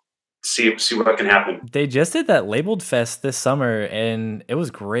see what can happen. They just did that Labeled Fest this summer, and it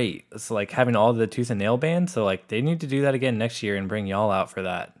was great. It's like having all the Tooth and Nail band. So like they need to do that again next year and bring y'all out for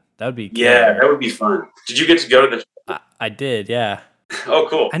that. That would be Yeah, killer. that would be fun. Did you get to go to the? I did, yeah. Oh,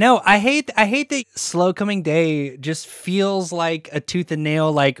 cool. I know. I hate that Slow Coming Day just feels like a Tooth and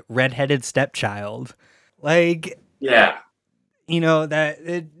Nail, like redheaded stepchild. Like, Yeah. that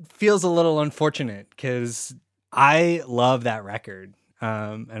it feels a little unfortunate because I love that record.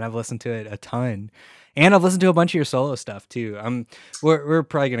 And I've listened to it a ton, and I've listened to a bunch of your solo stuff too. We're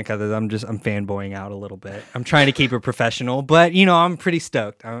probably gonna cut this. I'm fanboying out a little bit. I'm trying to keep it professional, but I'm pretty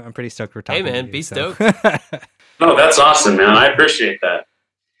stoked. I'm pretty stoked we're talking. Hey, man, to you, be so. stoked. No, that's awesome, man. I appreciate that.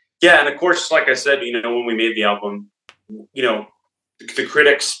 Yeah, and of course, like I said, when we made the album, the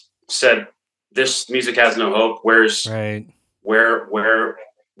critics said this music has no hope. Where's Right.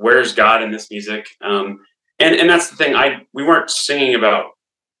 where's God in this music? And that's the thing. We weren't singing about.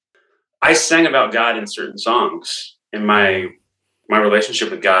 I sang about God in certain songs in my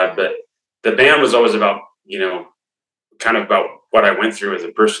relationship with God, but the band was always about kind of about what I went through as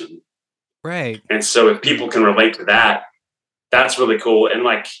a person. Right. And so if people can relate to that, that's really cool. And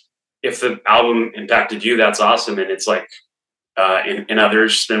like if the album impacted you, that's awesome. And it's like in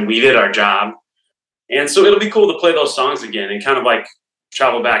others, then we did our job. And so it'll be cool to play those songs again and kind of like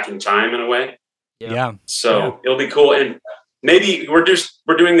travel back in time in a way. Yeah. So it'll be cool. And maybe we're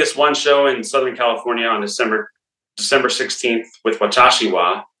doing this one show in Southern California on December 16th with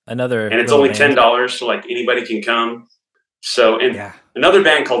Watashiwa. Another And it's little only band. $10, so like anybody can come. So Yeah. another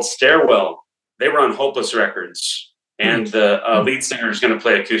band called Stairwell, they were on Hopeless Records, and the lead singer is going to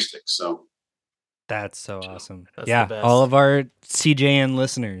play acoustic. So That's so awesome. That's yeah. the best. All of our CJN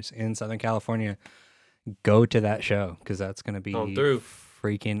listeners in Southern California, go to that show because that's going to be Going through.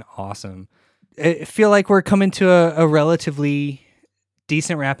 freaking awesome. I feel like we're coming to a relatively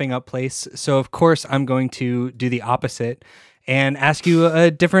decent wrapping up place. So, of course, I'm going to do the opposite and ask you a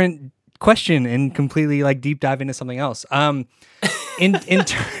different question and completely like deep dive into something else. In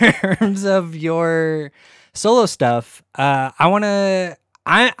terms of your solo stuff, I'm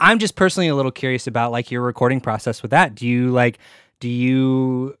just personally a little curious about like your recording process with that. Do you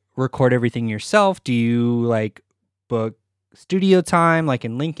record everything yourself? Do you like book studio time like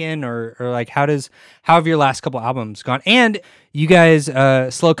in Lincoln or like how have your last couple albums gone? And you guys,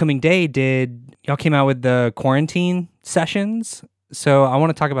 Slow Coming Day y'all came out with the quarantine sessions. So I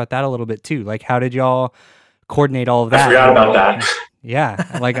want to talk about that a little bit too. Like how did y'all coordinate all of that? I forgot about that.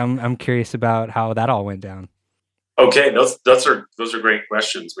 Yeah. Like I'm curious about how that all went down. Okay, those are great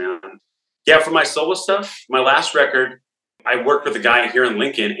questions, man. Yeah, for my solo stuff, my last record, I worked with a guy here in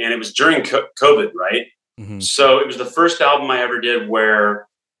Lincoln, and it was during COVID, right? Mm-hmm. So it was the first album I ever did where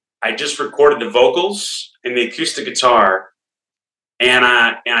I just recorded the vocals and the acoustic guitar, and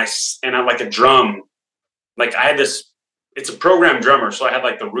I like a drum. Like I had this. It's a programmed drummer, so I had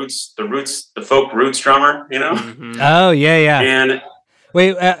like the folk roots drummer, Mhm. Oh yeah. And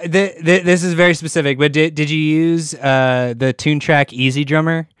Wait, this is very specific, but did you use the TuneTrack Easy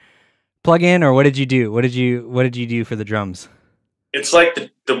Drummer plugin, or what did you do? What did you do for the drums? it's like the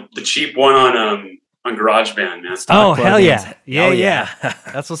cheap one on GarageBand, man. Oh hell plugins. yeah, yeah, Oh, yeah. yeah.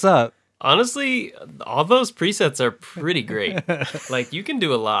 That's what's up. Honestly, all those presets are pretty great. Like you can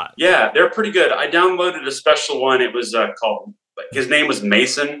do a lot. Yeah, they're pretty good. I downloaded a special one. It was called. His name was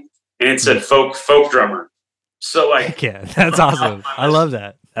Mason, and it said folk drummer. So like, Yeah, that's awesome. I love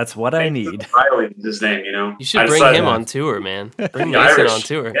that. That's what I need. Riley is his name, You should I bring decided- him on tour, man. Bring The Mason Irish. on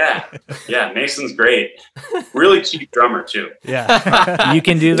tour. Yeah, Mason's great. Really cheap drummer too. Yeah. You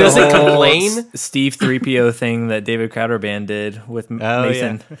can do the Does he whole complain? Steve 3PO thing that David Crowder Band did with Oh,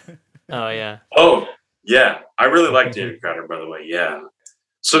 Mason. Oh yeah. Oh yeah, I really like David Crowder, by the way. Yeah.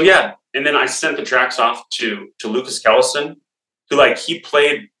 So yeah, and then I sent the tracks off to Lucas Kellison, who he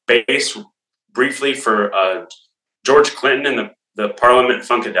played bass briefly for George Clinton in the Parliament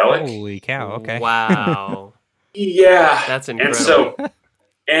Funkadelic. Holy cow. Okay. Wow. Yeah. That's And incredible. so,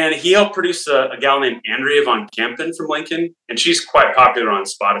 And he helped produce a gal named Andrea Von Kempen from Lincoln, and she's quite popular on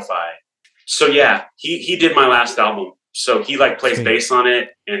Spotify. So yeah, he did my last album. So he like plays bass on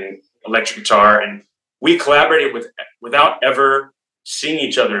it and electric guitar, and we collaborated without ever seeing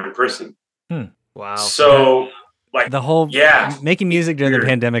each other in person. Wow. So like the whole making music during the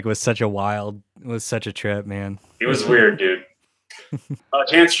pandemic was such a trip, man. It was weird, dude.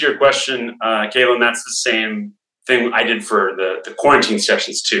 To answer your question, Kaylin, that's the same thing I did for the quarantine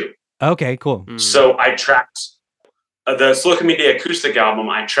sessions too. Okay, cool. So I tracked the Slow Coming Day acoustic album.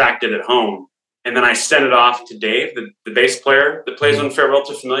 I tracked it at home, and then I sent it off to Dave, the bass player that plays on Farewell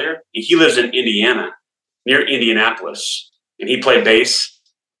to Familiar. He lives in Indiana, near Indianapolis, and he played bass.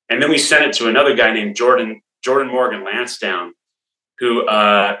 And then we sent it to another guy named Jordan Morgan Lansdowne, who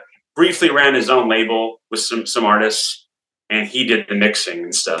briefly ran his own label with some artists, and he did the mixing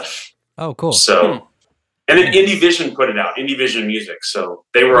and stuff. Oh, cool. So, and then Indie Vision put it out, Indie Vision Music. So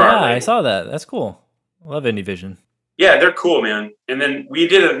they were our label. I saw that. That's cool. I love Indie Vision. Yeah, they're cool, man. And then we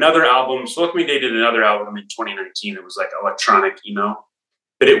did another album. Slow Coming Day did another album in 2019. It was like electronic emo,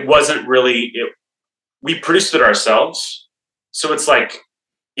 but it wasn't really. We produced it ourselves, so it's like,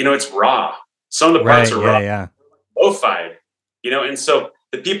 it's raw. Some of the parts are raw, lo-fied, and so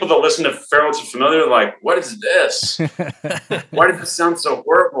the people that listen to Farewell to Familiar are like, what is this? Why did this sound so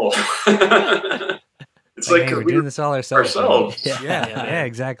horrible? It's like we're doing this all ourselves. Yeah,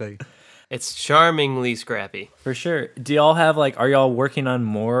 exactly. It's charmingly scrappy. For sure. Do y'all have are y'all working on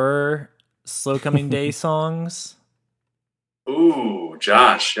more Slow Coming Day songs? Ooh,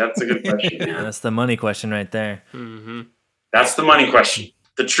 Josh, that's a good question, man. That's the money question right there. Mm-hmm. That's the money question.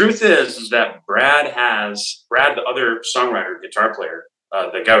 The truth is that Brad, the other songwriter, guitar player,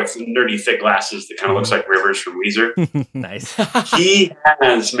 the guy with nerdy thick glasses that kind of looks like Rivers from Weezer. Nice. He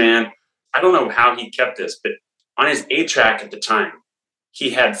has, man, I don't know how he kept this, but on his 8-track at the time,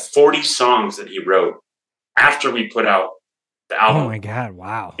 he had 40 songs that he wrote after we put out the album. Oh my God,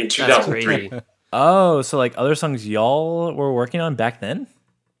 wow. In 2003. Oh, so other songs y'all were working on back then?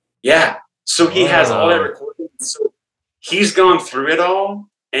 Yeah. So he has all that recording. So he's gone through it all,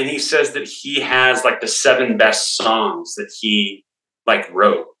 and he says that he has the 7 best songs that he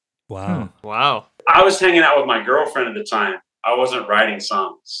wrote. Wow. Wow. I was hanging out with my girlfriend at the time. I wasn't writing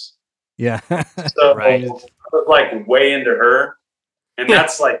songs. Yeah. So I was way into her, and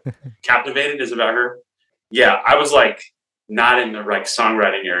that's Captivated is about her. Yeah. I was not in the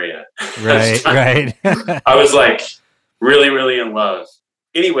songwriting area. Right. I was really, really in love.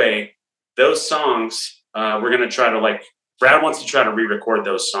 Anyway, those songs, we're going to try to Brad wants to try to re-record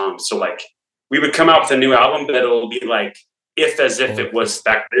those songs. So we would come out with a new album, but it'll be as if it was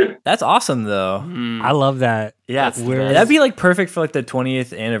back then. That's awesome though. I love that. Yeah. That'd be perfect for the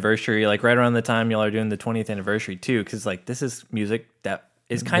 20th anniversary, right around the time y'all are doing the 20th anniversary too. Cause this is music that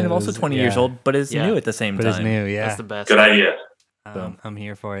is kind of also 20 years old, but is new at the same time. But it's new. Yeah. That's the best. Good idea. I'm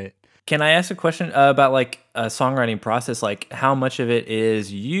here for it. Can I ask a question about a songwriting process? How much of it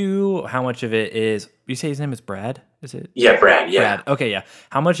is you? How much of it is, you say his name is Brad? Is it? Yeah, Brad. Yeah. Brad. Okay. Yeah.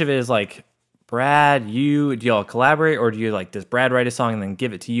 How much of it is Brad, do y'all collaborate, or do you does Brad write a song and then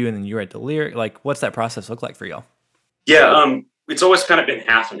give it to you and then you write the lyric? What's that process look like for y'all? Yeah. It's always kind of been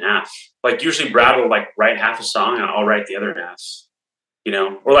half and half. Usually Brad will write half a song and I'll write the other half,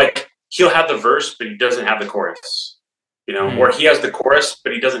 or he'll have the verse, but he doesn't have the chorus, or he has the chorus,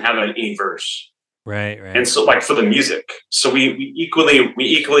 but he doesn't have any verse. Right. And so for the music, so we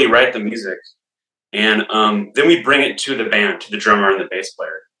equally write the music, and then we bring it to the band, to the drummer and the bass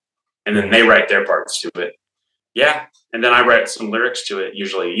player. And then they write their parts to it. Yeah. And then I write some lyrics to it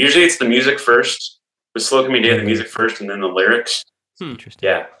usually. Usually it's the music first. With Slow Coming Day, the music first and then the lyrics. Interesting.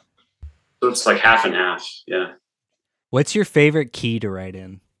 Yeah. So it's half and half. Yeah. What's your favorite key to write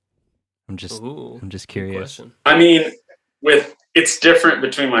in? I'm just curious. I mean, it's different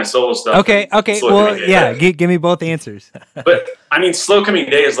between my solo stuff. Okay. Well, yeah, give me both answers. But I mean, Slow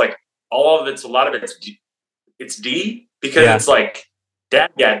Coming Day is all of it's, a lot of it's D. It's D because it's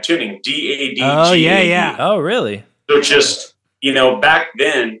DAD tuning, D-A-D-G. Oh, yeah. Oh, really? So just, back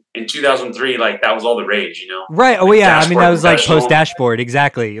then in 2003, that was all the rage, Right. Oh, yeah. I mean, that was post Dashboard.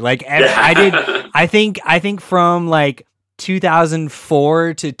 Exactly. I think from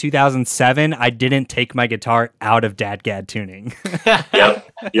 2004 to 2007, I didn't take my guitar out of DAD tuning. Yep.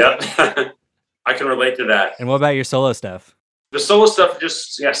 I can relate to that. And what about your solo stuff? The solo stuff,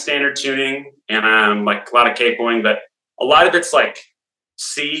 just standard tuning and a lot of capoing, but a lot of it's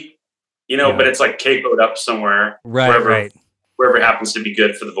C, but it's capoed up somewhere, wherever it happens to be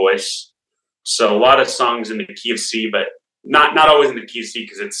good for the voice. So a lot of songs in the key of C, but not always in the key of C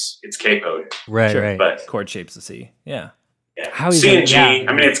because it's capoed. Right. But chord shapes of C. Yeah. How is C it? and G. Yeah.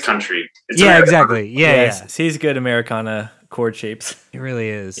 I mean, it's country. It's Yeah, Americana. exactly. Yeah, Yes, he's good Americana chord shapes. It really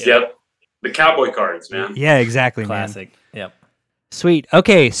is. Yep. The cowboy cards, man. Yeah, exactly, man. Classic. Yep. Sweet.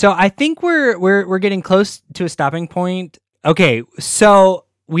 Okay, so I think we're getting close to a stopping point. Okay, so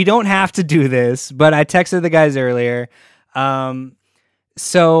we don't have to do this, but I texted the guys earlier.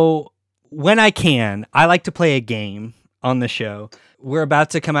 So when I can, I like to play a game on the show. We're about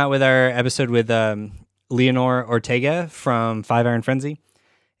to come out with our episode with Leonor Ortega from Five Iron Frenzy,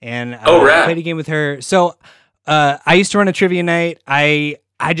 and I played a game with her. So I used to run a trivia night.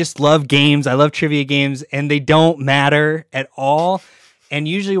 I just love games. I love trivia games, and they don't matter at all. And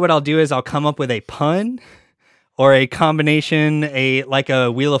usually what I'll do is I'll come up with a pun or a combination, like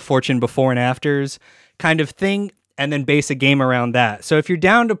a Wheel of Fortune before and afters kind of thing, and then base a game around that. So if you're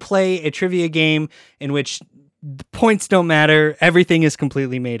down to play a trivia game in which the points don't matter, everything is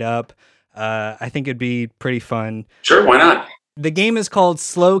completely made up, I think it'd be pretty fun. Sure, why not? The game is called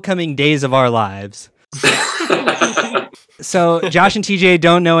Slow Coming Days of Our Lives. So Josh and TJ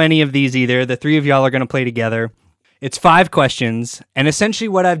don't know any of these either. The three of y'all are going to play together. It's 5 questions. And essentially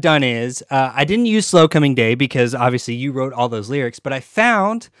what I've done is I didn't use Slow Coming Day because obviously you wrote all those lyrics, but I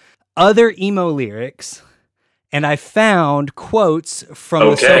found other emo lyrics and I found quotes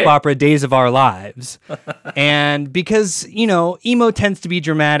from the soap opera Days of Our Lives. And because, emo tends to be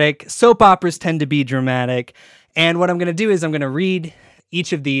dramatic, soap operas tend to be dramatic. And what I'm going to do is I'm going to read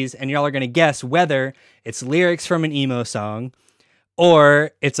each of these, and y'all are going to guess whether it's lyrics from an emo song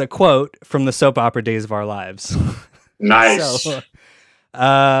or it's a quote from the soap opera Days of Our Lives. Nice. So,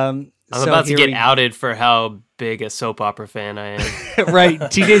 I'm about to get outed for how big a soap opera fan I am. Right.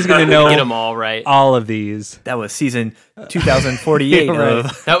 TJ's going to know get them all right. All of these. That was season 2048. Right.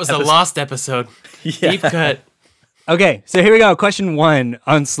 That was the lost episode. Yeah. Deep cut. Okay, so here we go. Question 1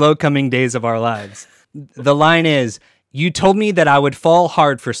 on Slow Coming Days of Our Lives. The line is, "You told me that I would fall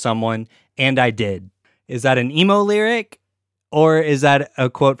hard for someone, and I did." Is that an emo lyric, or is that a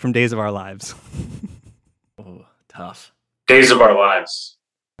quote from Days of Our Lives? Oh, tough. Days of Our Lives.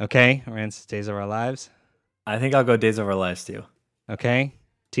 Okay, Rance, Days of Our Lives. I think I'll go Days of Our Lives too. Okay,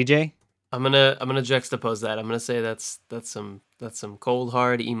 TJ. I'm gonna juxtapose that. I'm gonna say that's some cold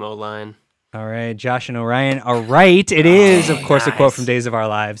hard emo line. All right, Josh and Orion are right. It is, of course, a quote from Days of Our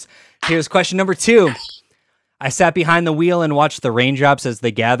Lives. Here's question number 2. "I sat behind the wheel and watched the raindrops as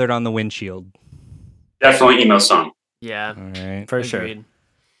they gathered on the windshield." Definitely emo song. Yeah, All right. For agreed. sure.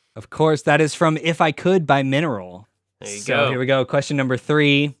 Of course, that is from If I Could by Mineral. There you So go. here we go. Question number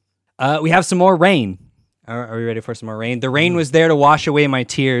 3. We have some more rain. Are we ready for some more rain? "The rain was there to wash away my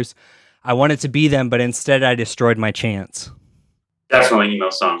tears. I wanted to be them, but instead I destroyed my chance." Definitely emo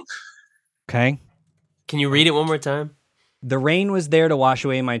song. Okay. Can you read it one more time? "The rain was there to wash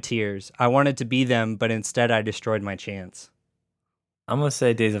away my tears. I wanted to be them, but instead I destroyed my chance." I'm going to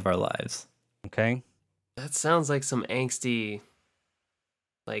say Days of Our Lives. Okay. That sounds like some angsty,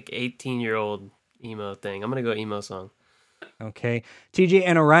 like 18-year-old emo thing. I'm gonna go emo song. Okay. TJ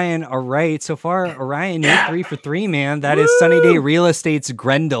and Orion are right. So far, Orion, you're 3 for 3, man. That is Sunny Day Real Estate's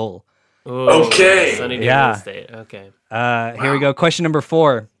Grendel. Ooh, Okay. Sunny Day Yeah. Real Estate. Okay. Here we go. Question number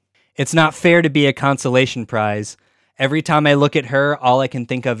 4. "It's not fair to be a consolation prize. Every time I look at her, all I can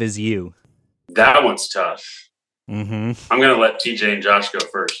think of is you." That one's tough. Mm-hmm. I'm going to let TJ and Josh go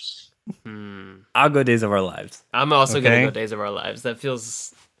first. I'll go Days of Our Lives. I'm also Okay. gonna go Days of Our Lives. That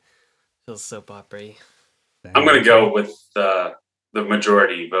feels soap opera-y. I'm going to go with the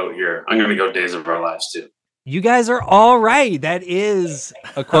majority vote here. I'm going to go Days of Our Lives too. You guys are all right. That is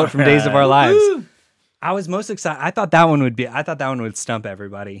a quote from Days of Our Lives. Woo! I was most excited. I thought that one would stump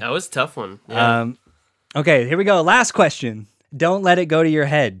everybody. That was a tough one. Yeah. Okay, here we go. Last question. "Don't let it go to your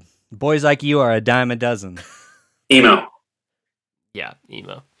head. Boys like you are a dime a dozen." Emo. Yeah,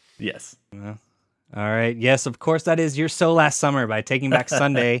 emo. Yes. All right. Yes, of course, that is You're So Last Summer by Taking Back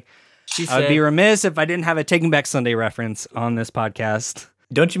Sunday. She I would said, be remiss if I didn't have a Taking Back Sunday reference on this podcast.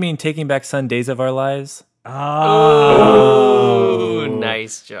 Don't you mean Taking Back Sun Days of Our Lives? "Oh,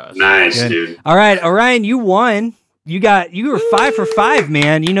 nice, Josh." Nice, Good. dude. All right, Orion, you won. You were 5 for 5,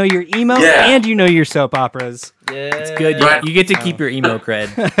 man. You know your emo Yeah. and you know your soap operas. Yeah, It's good. You get to keep your emo cred.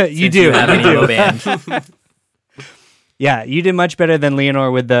 You since do. You have You an emo do. band. Yeah, you did much better than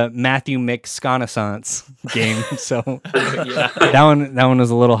Leonor with the Matthew McSconaissance game. So Yeah. that one was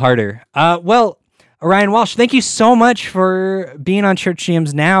a little harder. Well, Orion Walsh, thank you so much for being on Church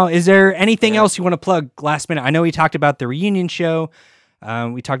Jams Now. Is there anything else you want to plug last minute? I know we talked about the reunion show.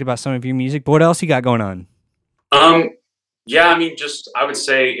 We talked about some of your music, but what else you got going on? Yeah, I mean, I would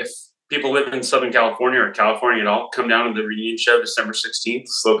say if people live in Southern California or California at all, come down to the reunion show December 16th,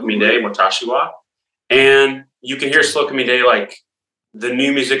 Slow Coming Day, Watashiwa. And you can hear Slow Coming Day, like the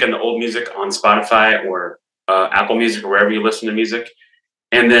new music and the old music on Spotify or Apple Music or wherever you listen to music.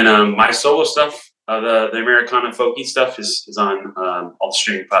 And then my solo stuff, the Americana folky stuff is on all the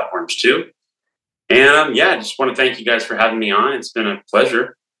streaming platforms too. And I just want to thank you guys for having me on. It's been a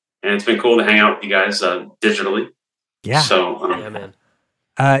pleasure, and it's been cool to hang out with you guys digitally. Yeah. So Yeah, man.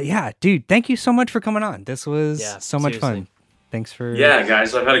 Dude, thank you so much for coming on. This was so much seriously. fun. Thanks for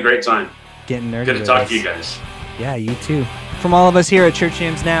guys, I've had a great time. getting nerdy. Good to with talk us. to you guys. Yeah, you too. From all of us here at Church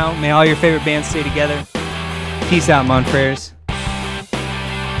Jams Now, may all your favorite bands stay together. Peace out, Monfreres.